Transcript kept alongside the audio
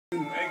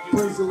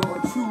Praise the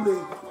Lord. Truly,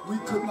 we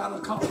could not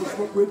accomplish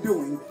what we're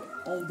doing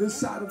on this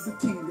side of the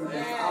kingdom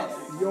without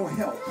your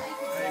help.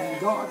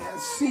 And God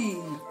has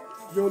seen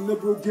your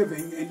liberal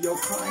giving and your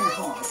kind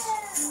hearts,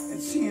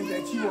 and seeing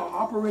that you are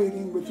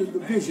operating within the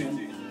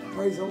vision.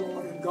 Praise the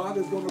Lord. And God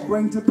is going to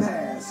bring to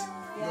pass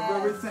the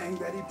very thing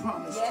that he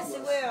promised to us. Yes,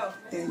 he will.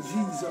 In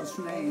Jesus'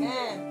 name.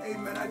 Amen.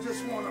 Amen. I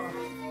just want to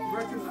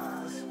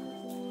recognize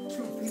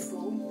two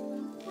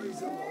people. Praise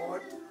the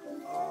Lord.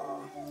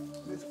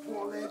 Miss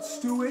Paulette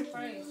Stewart.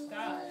 Praise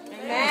God.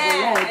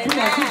 Amen. Come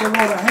on, give the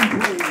Lord a hand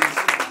praise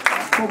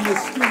for Miss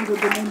Stewart in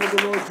the name of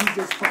the Lord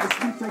Jesus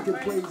Christ. We thank and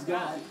praise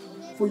God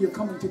for your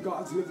coming to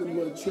God's Living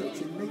Word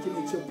Church and making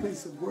it your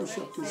place of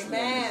worship this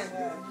morning.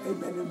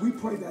 Amen. And we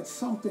pray that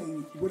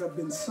something would have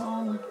been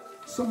sung,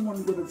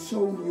 someone would have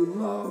shown you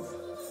love,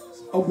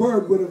 a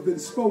word would have been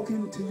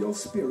spoken to your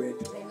spirit,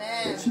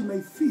 that you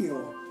may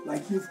feel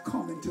like you've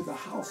come into the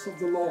house of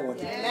the Lord.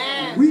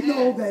 And we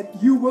know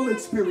that you will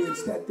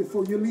experience that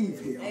before you leave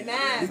here,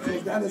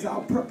 because that is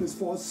our purpose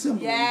for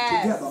assembling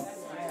together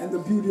and the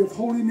beauty of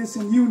holiness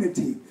and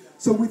unity.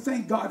 So we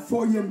thank God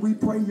for you, and we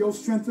pray your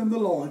strength in the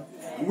Lord.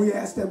 And we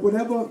ask that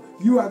whatever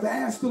you have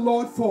asked the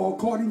Lord for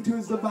according to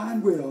his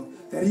divine will,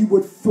 that he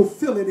would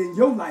fulfill it in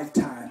your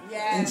lifetime.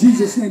 In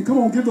Jesus' name. Come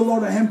on, give the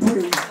Lord a hand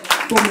praise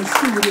for Miss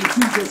Stewart in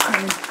Jesus'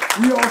 name.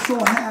 We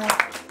also have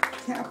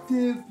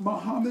Captive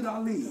Muhammad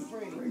Ali.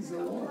 Praise the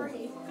Lord.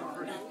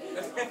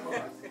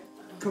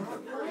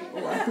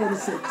 Oh, I thought it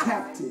said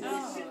captive.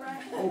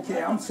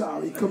 Okay, I'm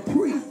sorry.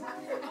 Capri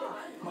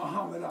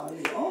Muhammad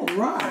Ali. All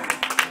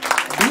right.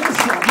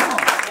 Bless your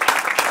heart.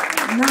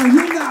 Now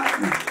you're not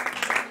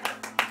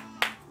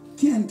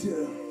kin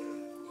to.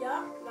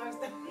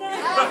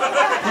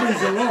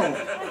 Praise the Lord.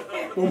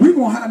 Well, we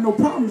won't have no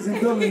problems in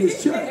building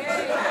this church.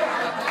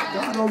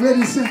 God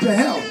already sent the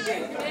help.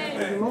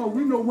 Praise the Lord.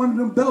 We know one of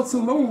them belts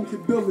alone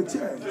can build a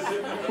church.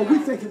 But we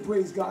thank and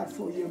praise God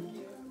for you,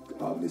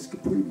 Miss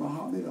Capri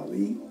Muhammad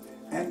Ali.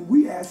 And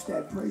we ask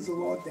that, praise the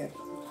Lord, that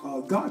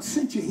God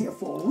sent you here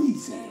for a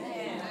reason.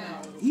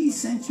 He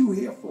sent you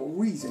here for a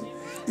reason.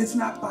 It's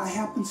not by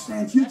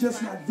happenstance. You're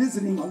just not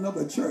visiting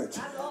another church.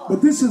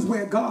 But this is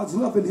where God's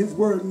love and his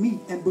word meet,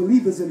 and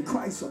believers in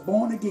Christ are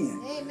born again.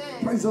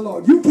 Amen. Praise the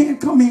Lord. You can't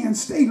come here and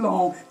stay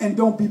long and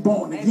don't be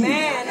born again.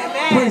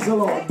 Amen. Praise the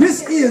Lord.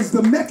 This is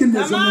the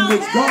mechanism in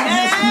which God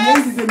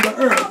has created in the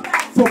earth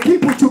for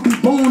people to be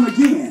born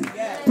again.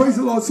 Praise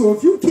the Lord. So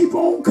if you keep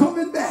on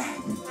coming back,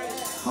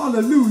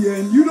 hallelujah,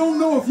 and you don't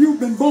know if you've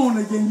been born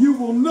again, you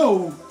will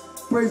know,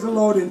 praise the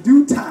Lord, in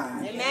due time.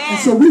 And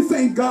so we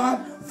thank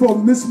God for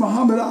Miss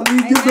Muhammad Ali.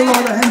 Give the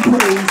Lord a hand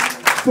praise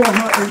for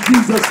her in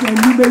Jesus' name.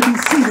 You may be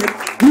seated.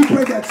 We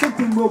pray that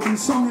something will be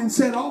sung and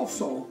said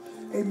also,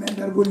 amen,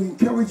 that will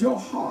encourage your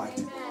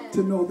heart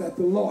to know that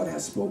the Lord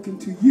has spoken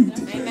to you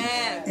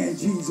today. In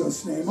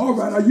Jesus' name. All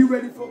right, are you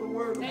ready for the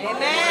word of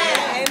God?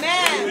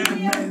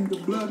 Amen. The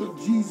blood of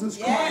Jesus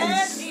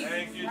Christ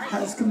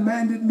has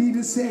commanded me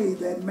to say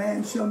that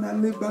man shall not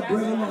live by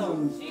bread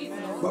alone,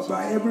 but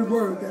by every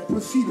word that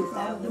proceedeth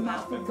out of the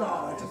mouth of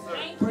God.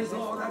 Praise the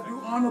Lord. I do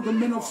honor the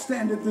men of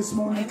standard this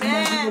morning.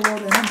 Commanding the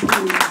Lord a hand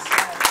praise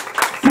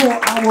for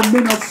our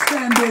men of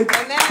standard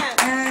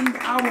and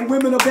our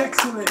women of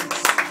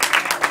excellence.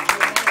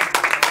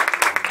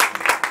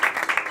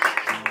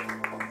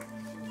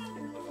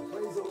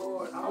 Praise the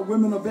Lord. Our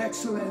women of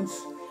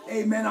excellence.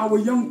 Amen. Our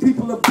young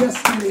people of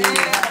destiny.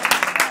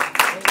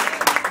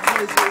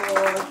 Praise the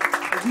Lord.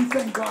 We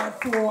thank God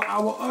for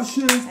our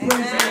ushers. Praise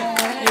the Lord.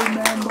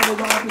 Amen. Mother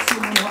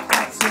Robinson in her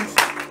absence,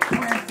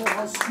 praying for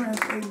her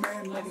strength.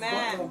 Amen. Mother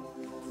Butler.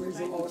 Praise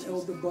the Lord.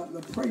 Elder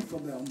Butler, pray for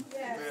them.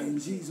 In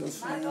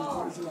Jesus' name. Praise the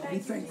Lord. We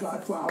thank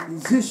God for our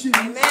musicians.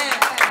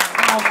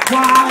 Our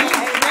choir.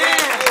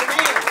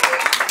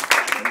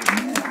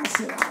 Amen. I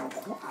said our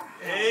choir.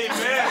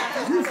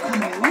 Amen. We've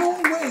come a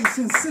long way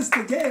since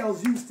Sister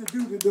Gales used to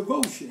do the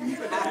devotion,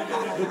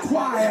 the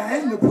choir,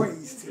 and the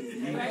praise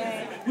team.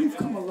 We've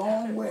come a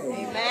long way.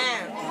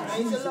 Amen.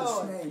 In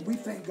Jesus' name. We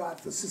thank God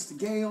for Sister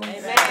Gales. Amen.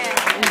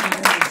 In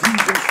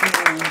Jesus'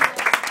 name.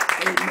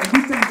 Amen.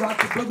 We thank God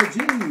for Brother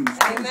James.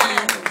 Amen.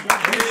 God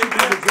bless you,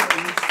 Brother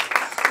James.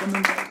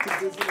 Coming back to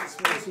visit us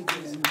once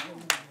again.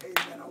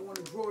 Amen. I want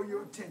to draw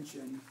your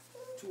attention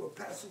to a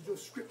passage of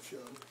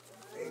Scripture.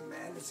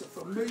 Amen. It's a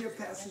familiar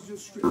passage of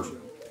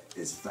Scripture.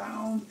 It's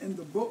found in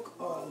the book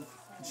of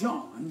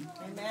John.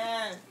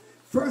 Amen.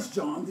 1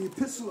 John, the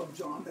epistle of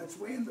John, that's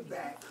way in the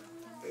back.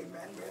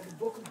 Amen. Where the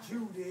book of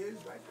Jude is,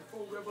 right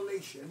before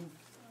Revelation.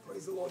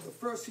 Praise the Lord. The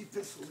first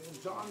epistle is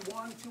John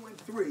 1, 2, and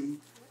 3.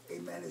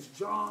 Amen. It's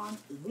John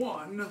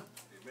 1. Amen.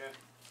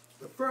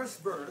 The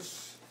first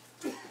verse,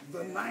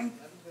 the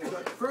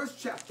first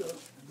chapter,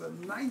 the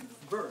 9th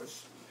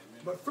verse.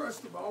 But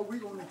first of all, we're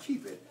going to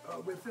keep it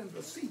within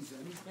the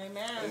season.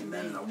 Amen.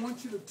 Amen. And I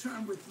want you to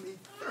turn with me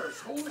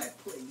first. Hold that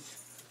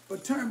place.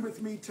 But turn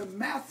with me to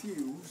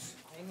Matthew's,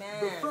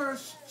 the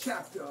first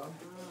chapter,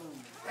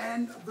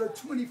 and the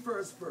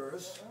 21st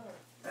verse.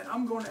 And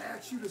I'm going to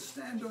ask you to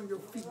stand on your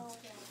feet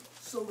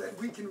so that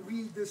we can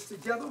read this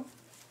together.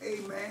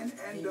 Amen.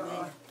 And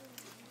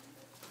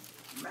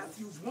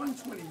Matthew's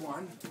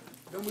 1:21.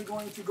 Then we're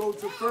going to go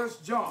to 1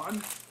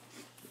 John,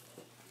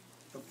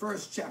 the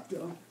 1st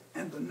chapter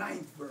and the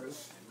 9th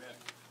verse.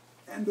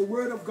 And the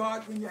word of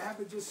God, when you have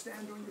it, just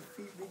stand on your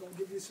feet. We're going to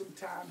give you some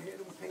time here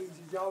on pages.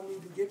 Y'all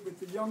need to get with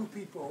the young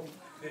people.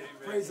 Amen.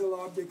 Praise the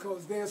Lord,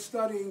 because they're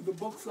studying the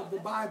books of the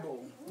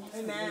Bible.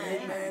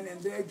 Amen. Amen. And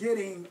they're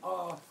getting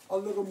a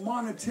little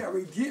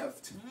monetary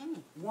gift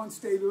once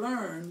they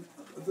learn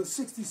the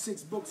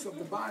 66 books of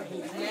the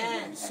Bible.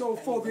 Amen. So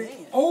for the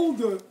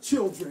older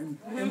children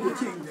in the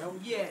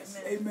kingdom,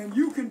 amen,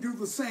 you can do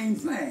the same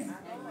thing.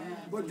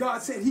 But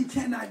God said he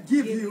cannot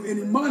give you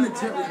any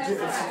monetary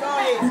gifts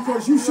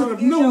because you should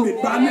have known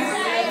it by now.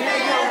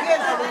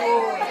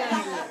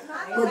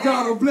 But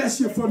God will bless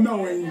you for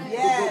knowing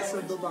the books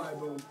of the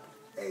Bible.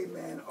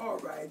 Amen. All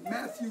right.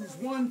 Matthew's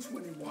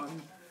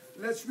 1:21.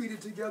 Let's read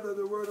it together.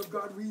 The word of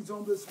God reads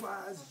on this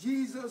wise.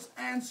 Jesus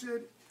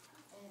answered,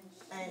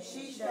 "And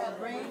she shall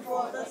bring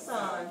forth a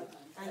son,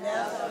 and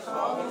thou shalt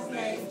call his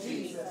name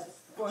Jesus.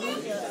 For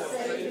he shall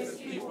save his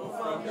people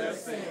from their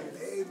sins."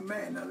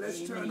 Amen. Now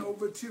let's turn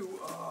over to,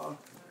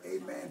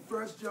 amen,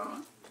 1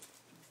 John.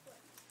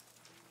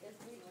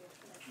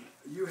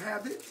 You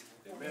have it?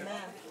 Amen.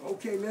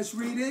 Okay, let's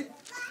read it.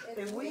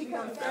 "If we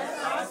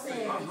confess our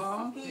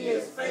sins, he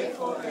is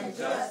faithful and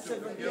just to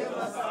forgive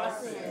us our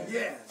sins,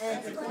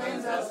 and to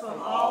cleanse us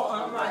from all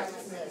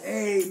unrighteousness."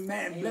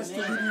 Amen. Bless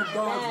the reading of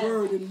God's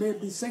word, and may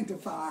it be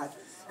sanctified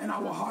in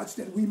our hearts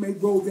that we may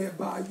go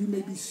thereby. You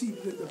may be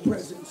seated in the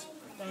presence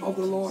of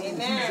the Lord in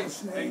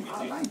Jesus' name.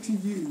 I'd like to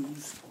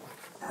use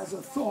as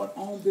a thought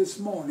on this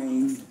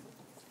morning,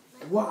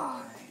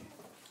 why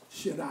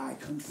should I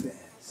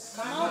confess?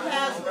 Come on,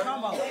 Pastor.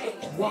 Come on.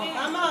 Why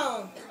Come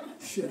on.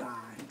 should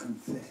I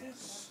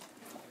confess?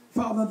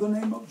 Father, in the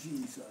name of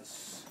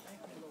Jesus,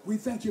 we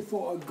thank you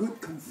for a good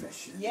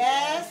confession.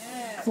 Yes.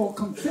 For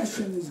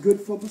confession is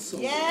good for the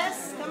soul.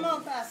 Yes. Come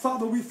on, Pastor.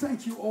 Father, we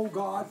thank you, oh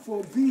God,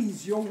 for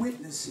these, your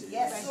witnesses.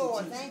 Yes,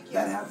 Lord. Thank you.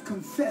 That have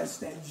confessed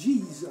that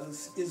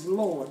Jesus is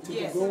Lord to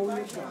the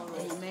glory of God.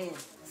 Amen.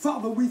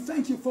 Father, we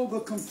thank you for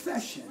the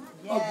confession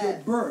of your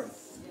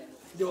birth,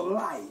 your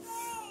life,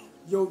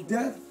 your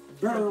death,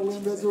 burial,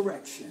 and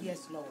resurrection.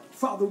 Yes, Lord.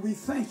 Father, we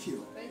thank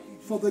you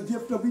for the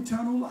gift of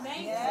eternal life.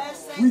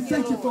 Yes, we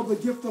thank you for the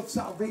gift of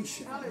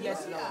salvation.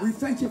 Yes, Lord. We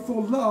thank you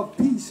for love,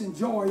 peace, and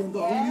joy in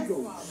the Holy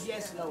Ghost.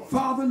 Yes, Lord.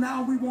 Father,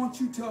 now we want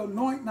you to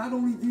anoint not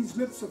only these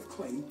lips of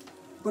clay,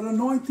 but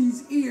anoint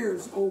these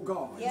ears, oh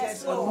God.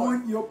 Yes, Lord.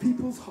 Anoint your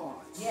people's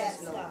hearts.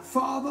 Yes, Lord.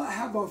 Father,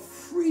 have a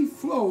free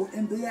flow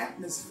in the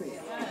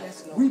atmosphere.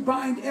 Yes, Lord. We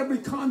bind every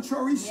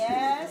contrary spirit.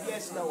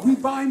 Yes, Lord. We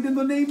bind in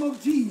the name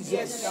of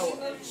Jesus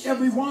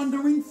every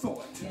wandering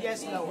thought.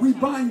 Yes, Lord. We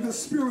bind the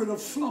spirit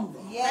of slumber.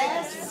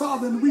 Yes.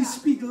 Father, and we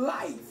speak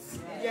life.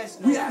 Yes,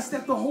 we ask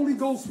that the Holy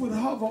Ghost would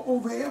hover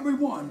over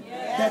everyone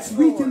that's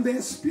weak in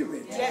their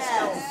spirit.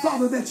 Yes.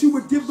 Father, that you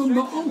would give them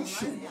the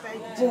unction,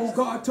 oh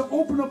God, to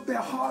open up their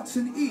hearts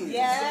and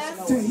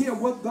ears to hear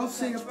what thus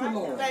saith the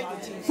Lord.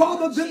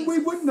 Father, then we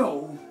would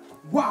know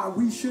why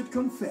we should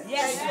confess.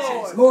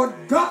 Yes, Lord,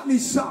 godly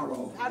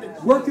sorrow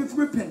worketh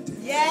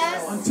repentance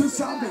unto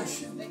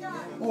salvation.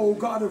 Oh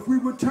God, if we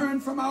return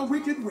from our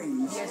wicked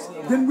ways,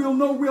 then we'll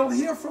know we'll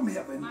hear from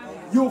heaven.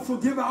 You'll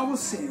forgive our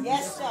sins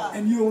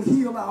and you'll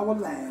heal our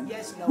land.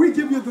 We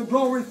give you the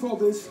glory for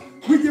this.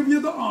 We give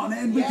you the honor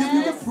and we give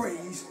you the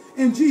praise.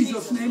 In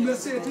Jesus' name,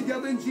 let's say it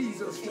together in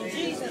Jesus'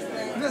 name.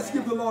 Let's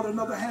give the Lord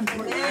another hand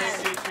praise.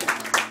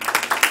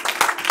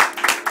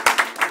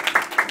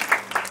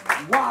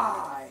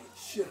 Why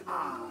should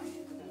I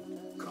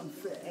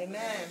confess?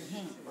 Amen.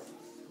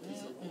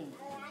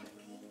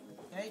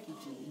 Thank you,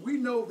 Jesus. We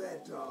know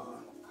that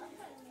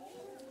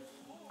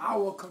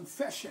our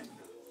confession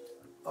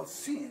of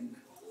sin,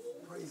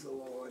 praise the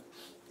Lord,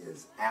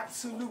 is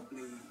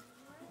absolutely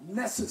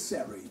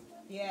necessary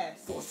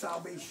for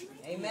salvation.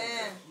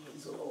 Amen.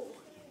 Praise the Lord.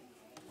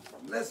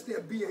 Unless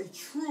there be a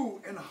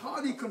true and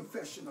hearty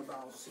confession of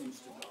our sins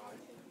to God,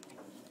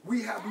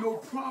 we have no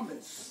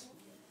promise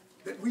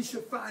that we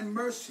should find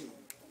mercy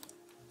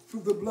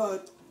through the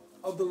blood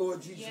of the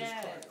Lord Jesus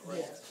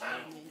Christ.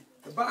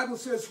 The Bible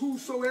says,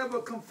 whosoever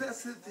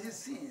confesseth his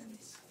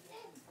sins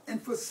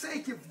and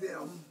forsaketh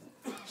them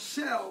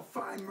shall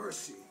find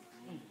mercy.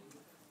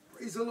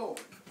 Praise the Lord.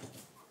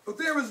 But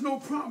there is no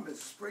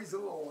promise, praise the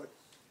Lord,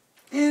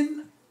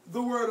 in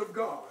the word of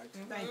God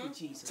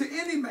to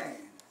any man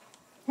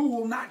who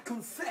will not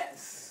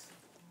confess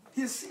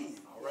his sin.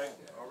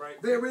 All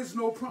right. There is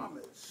no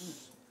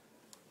promise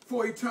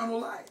for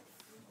eternal life.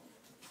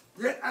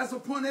 Yet as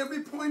upon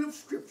every point of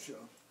Scripture,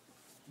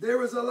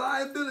 there is a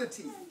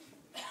liability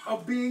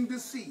of being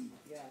deceived.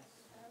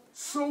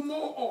 So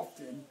more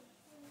often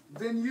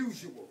than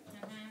usual.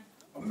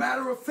 A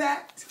matter of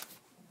fact,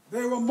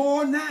 there are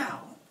more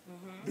now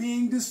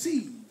being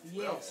deceived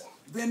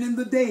than in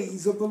the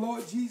days of the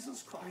Lord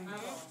Jesus Christ.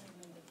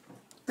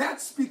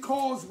 That's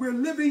because we're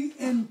living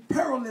in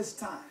perilous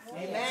times.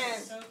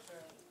 Amen.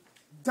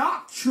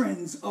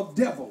 Doctrines of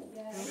devils.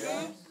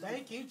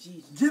 Thank you,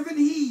 Jesus. Giving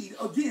heed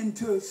again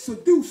to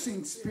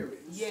seducing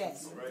spirits.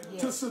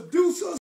 To seduce us